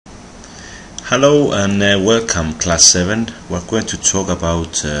Hello and welcome class 7. We're going to talk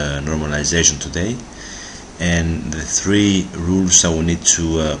about normalization today and the three rules that we need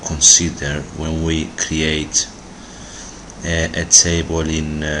to consider when we create a table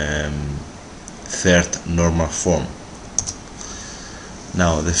in third normal form.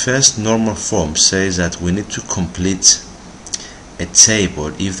 Now the first normal form says that we need to complete a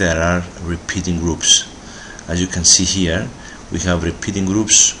table if there are repeating groups. As you can see here, we have repeating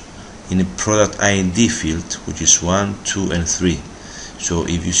groups in a product ID field, which is 1, 2 and 3. So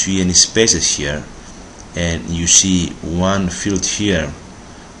if you see any spaces here and you see one field here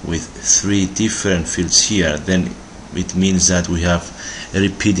with three different fields here, then it means that we have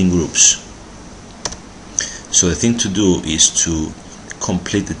repeating groups. So the thing to do is to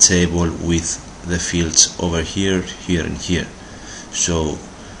complete the table with the fields over here, here and here. So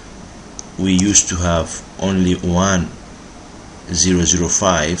we used to have only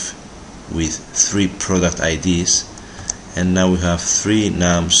 1005 with 3 product IDs, and now we have 3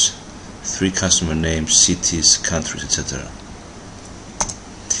 nums, 3 customer names, cities, countries, etc.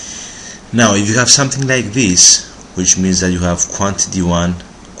 Now if you have something like this, which means that you have quantity 1,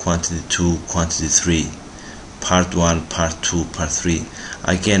 quantity 2, quantity 3, part 1, part 2, part 3,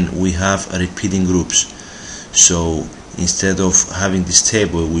 again we have repeating groups. So instead of having this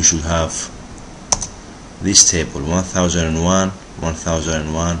table, we should have this table 1001,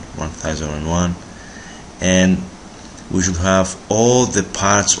 1001, 1001, and we should have all the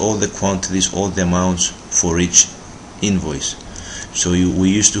parts, all the quantities, all the amounts for each invoice. So we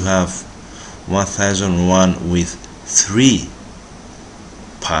used to have 1001 with 3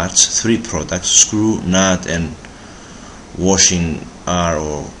 parts, 3 products, screw, nut and washing R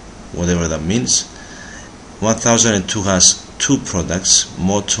or whatever that means. 1002 has 2 products,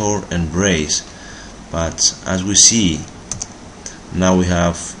 motor and brace, but as we see now we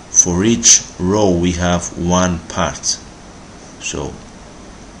have, for each row we have 1 part, so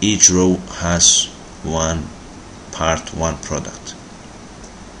each row has 1 part, 1 product.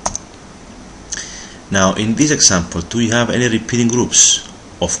 Now in this example, do we have any repeating groups?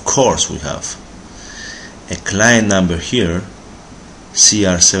 Of course we have. A client number here,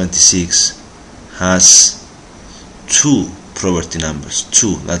 CR76, has 2 property numbers,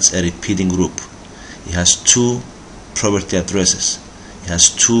 2, that's a repeating group. It has 2 property addresses, it has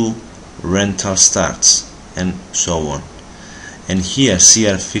 2 rental starts, and so on. And here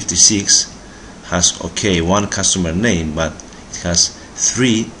CR56 has 1 customer name, but it has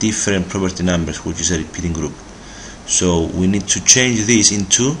 3 different property numbers, which is a repeating group. So we need to change this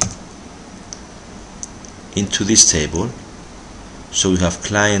into this table. So we have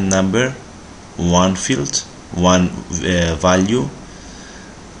client number 1 field, 1 value,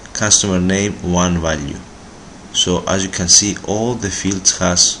 customer name 1 value. So as you can see, all the fields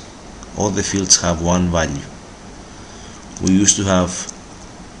have 1 value. We used to have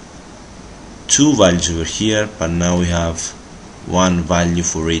 2 values over here, but now we have 1 value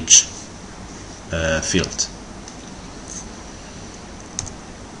for each field.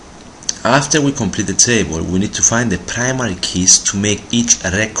 After we complete the table, we need to find the primary keys to make each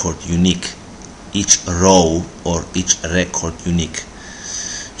record unique, each row or each record unique.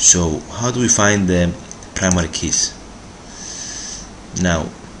 So how do we find the primary keys? Now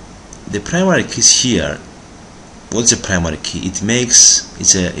the primary keys here, what's a primary key? They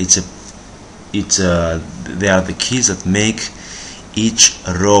are the keys that make each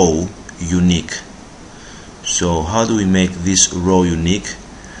row unique. So how do we make this row unique?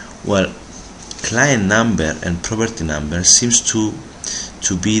 Well, client number and property number seems to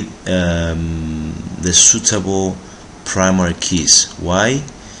be the suitable primary keys. Why?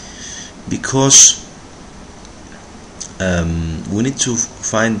 Because we need to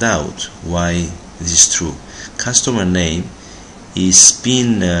find out why this is true. Customer name is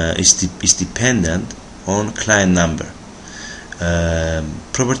dependent on client number.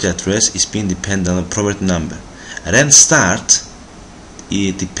 Property address is being dependent on property number. Rent start,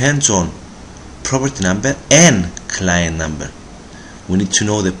 it depends on property number and client number. We need to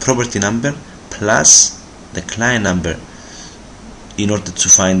know the property number plus the client number in order to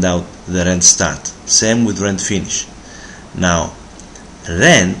find out the rent start. Same with rent finish. Now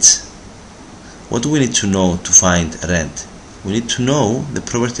rent, what do we need to know to find rent? We need to know the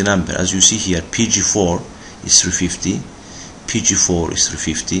property number. As you see here, PG4 is 350, PG4 is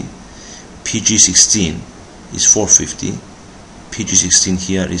 350, PG16 is 450, PG16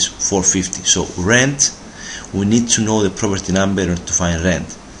 here is 450. So rent, we need to know the property number in order to find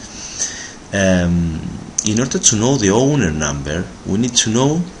rent. In order to know the owner number, we need to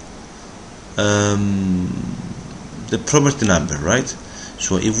know the property number, right?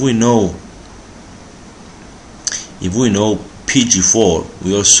 So if we know If we know PG4,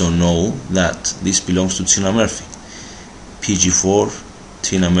 we also know that this belongs to Tina Murphy. PG4,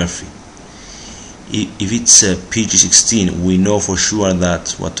 Tina Murphy. If it's PG16, we know for sure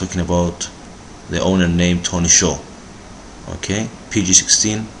that we're talking about the owner name Tony Shaw. Okay,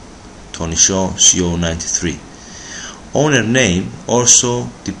 PG16, Tony Shaw, CO93. Owner name also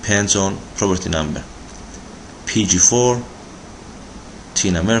depends on property number. PG4,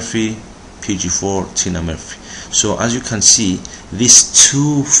 Tina Murphy, PG4, Tina Murphy. So as you can see, these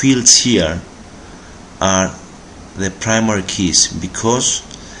two fields here are the primary keys, because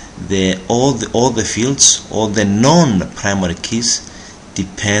all the fields, all the non-primary keys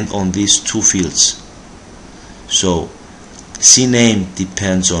depend on these two fields. So CNAME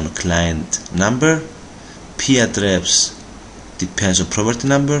depends on client number, P address depends on property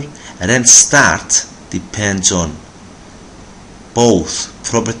number, and then start depends on both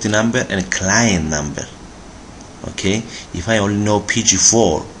property number and client number. Okay, if I only know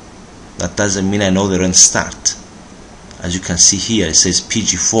PG4, that doesn't mean I know the rent start. As you can see here, it says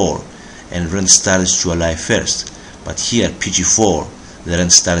PG4 and rent start is July 1st, but here PG4, the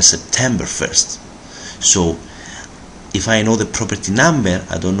rent start is September 1st. So if I know the property number,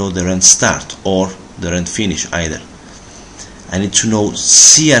 I don't know the rent start or the rent finish either. I need to know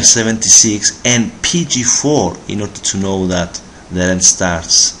CR76 and PG4 in order to know that the rent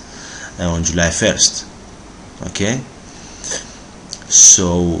starts on July 1st. Okay,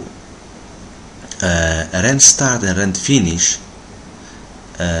 so rent start and rent finish,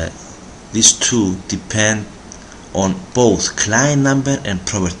 these two depend on both client number and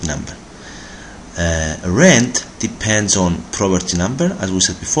property number. Rent depends on property number, as we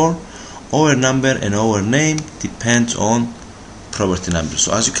said before. Owner number and owner name depends on property number.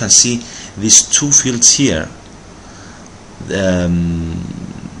 So as you can see, these two fields here,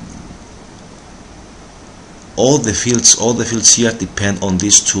 all the fields here depend on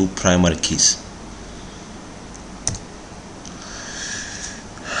these two primary keys.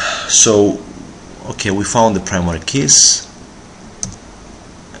 So okay, we found the primary keys.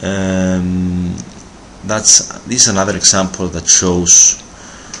 This is another example that shows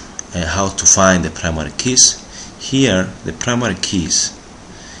how to find the primary keys. Here the primary keys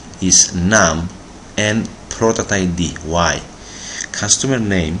is NAM and product ID. Why? Customer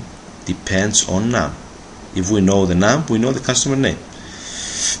name depends on NAM. If we know the NAM, we know the customer name.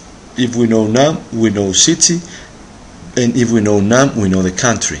 If we know NAM, we know city, and if we know NAM, we know the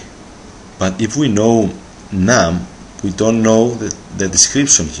country. But if we know NAM, we don't know the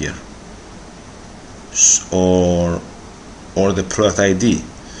description here, or the product ID.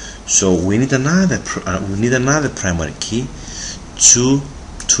 So we need another primary key to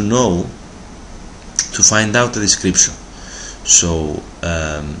find out the description. So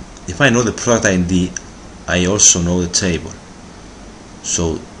if I know the product ID, I also know the table.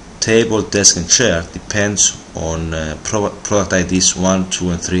 So table, desk, and chair depends on product IDs 1, 2,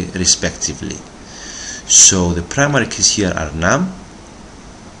 and 3 respectively. So the primary keys here are NAM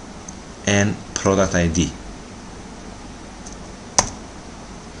and product ID.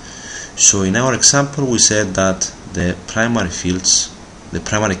 So in our example, we said that the primary fields, the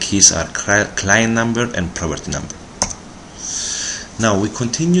primary keys are client number and property number. Now we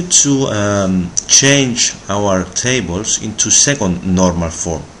continue to change our tables into second normal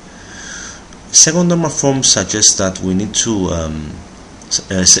form. Second normal form suggests that we need to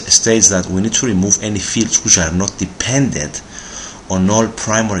states that we need to remove any fields which are not dependent on all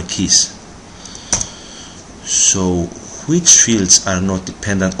primary keys. So which fields are not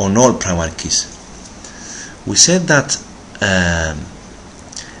dependent on all primary keys? We said that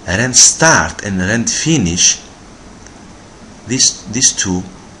rent start and rent finish, these two,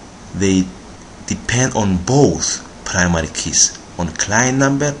 they depend on both primary keys, on client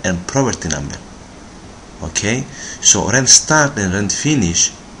number and property number. Okay, so rent start and rent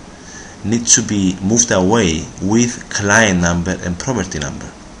finish need to be moved away with client number and property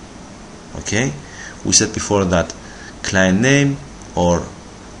number. Okay, we said before that client name or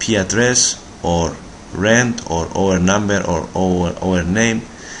P address or rent or owner number or owner name,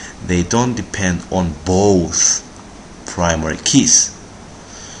 they don't depend on both primary keys.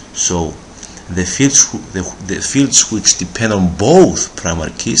 So the fields which depend on both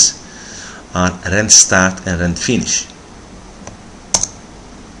primary keys are rent start and rent finish.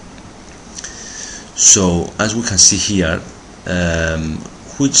 So as we can see here,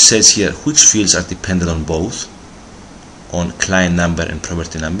 which says here which fields are dependent on both, on client number and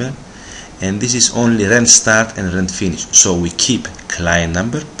property number, and this is only rent start and rent finish. So we keep client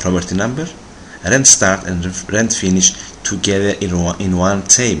number, property number, rent start and rent finish together in one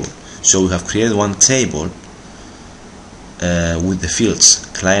table. So we have created one table with the fields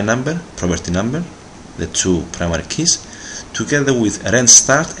client number, property number, the two primary keys, together with rent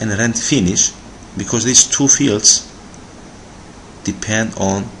start and rent finish, because these two fields depend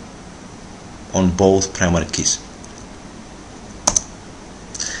on both primary keys.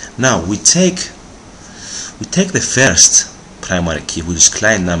 Now we take the first primary key, which is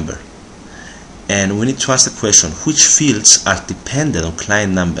client number, and we need to ask the question, which fields are dependent on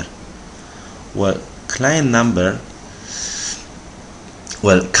client number? Well,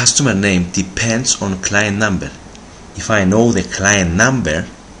 customer name depends on client number. If I know the client number,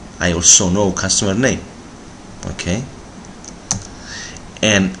 I also know customer name. Okay?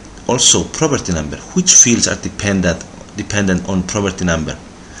 And also property number. Which fields are dependent on property number?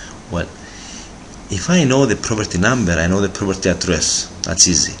 Well, if I know the property number, I know the property address. That's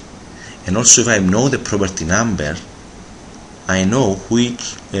easy. And also if I know the property number, I know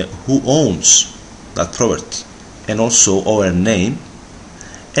who owns that property, and also our name,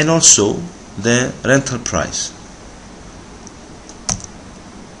 and also the rental price.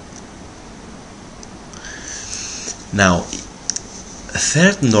 Now,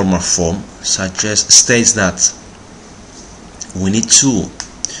 third normal form states that we need to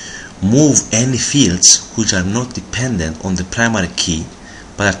move any fields which are not dependent on the primary key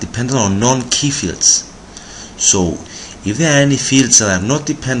but are dependent on non-key fields. So if there are any fields that are not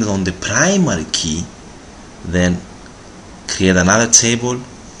dependent on the primary key, then create another table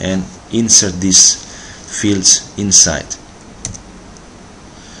and insert these fields inside.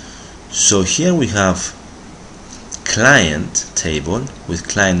 So here we have client table with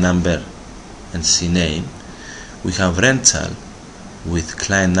client number and CNAME. We have rental with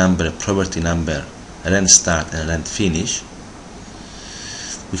client number, property number, rent start and rent finish.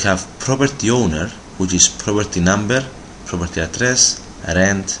 We have property owner, which is property number, property address,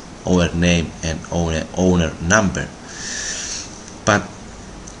 rent, owner name and owner number. But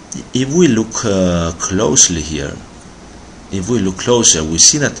if we look closely here, we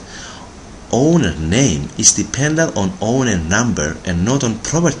see that owner name is dependent on owner number and not on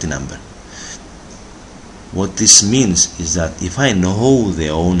property number. What this means is that if I know the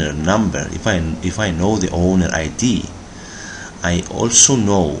owner number, if I know the owner ID, I also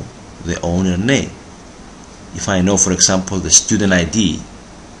know the owner name. If I know, for example, the student ID,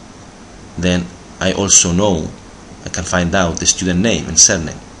 then I also know, I can find out the student name and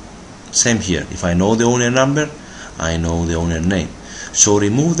surname. Same here, if I know the owner number, I know the owner name. So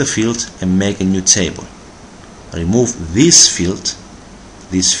remove the field and make a new table. Remove this field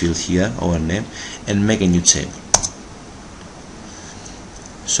here, owner name, and make a new table.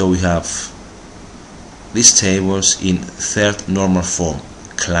 So we have these tables in third normal form: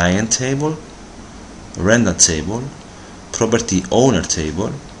 client table, rental table, property owner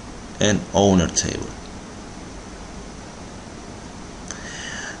table, and owner table.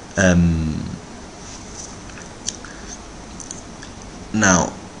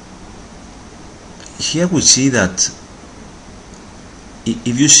 Now here we see that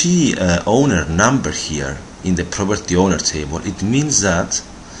if you see owner number here in the property owner table, it means that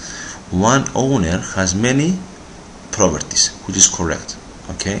one owner has many properties, which is correct.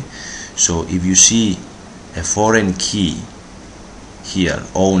 Okay, so if you see a foreign key here,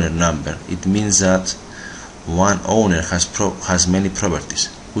 owner number, it means that one owner has many properties,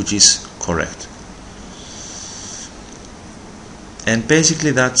 which is correct. And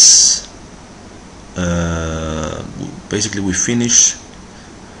basically that's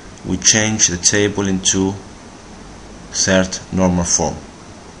we change the table into third normal form.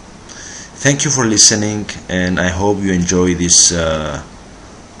 Thank you for listening, and I hope you enjoy this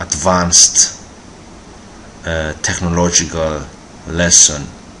advanced technological lesson.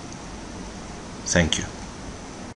 Thank you.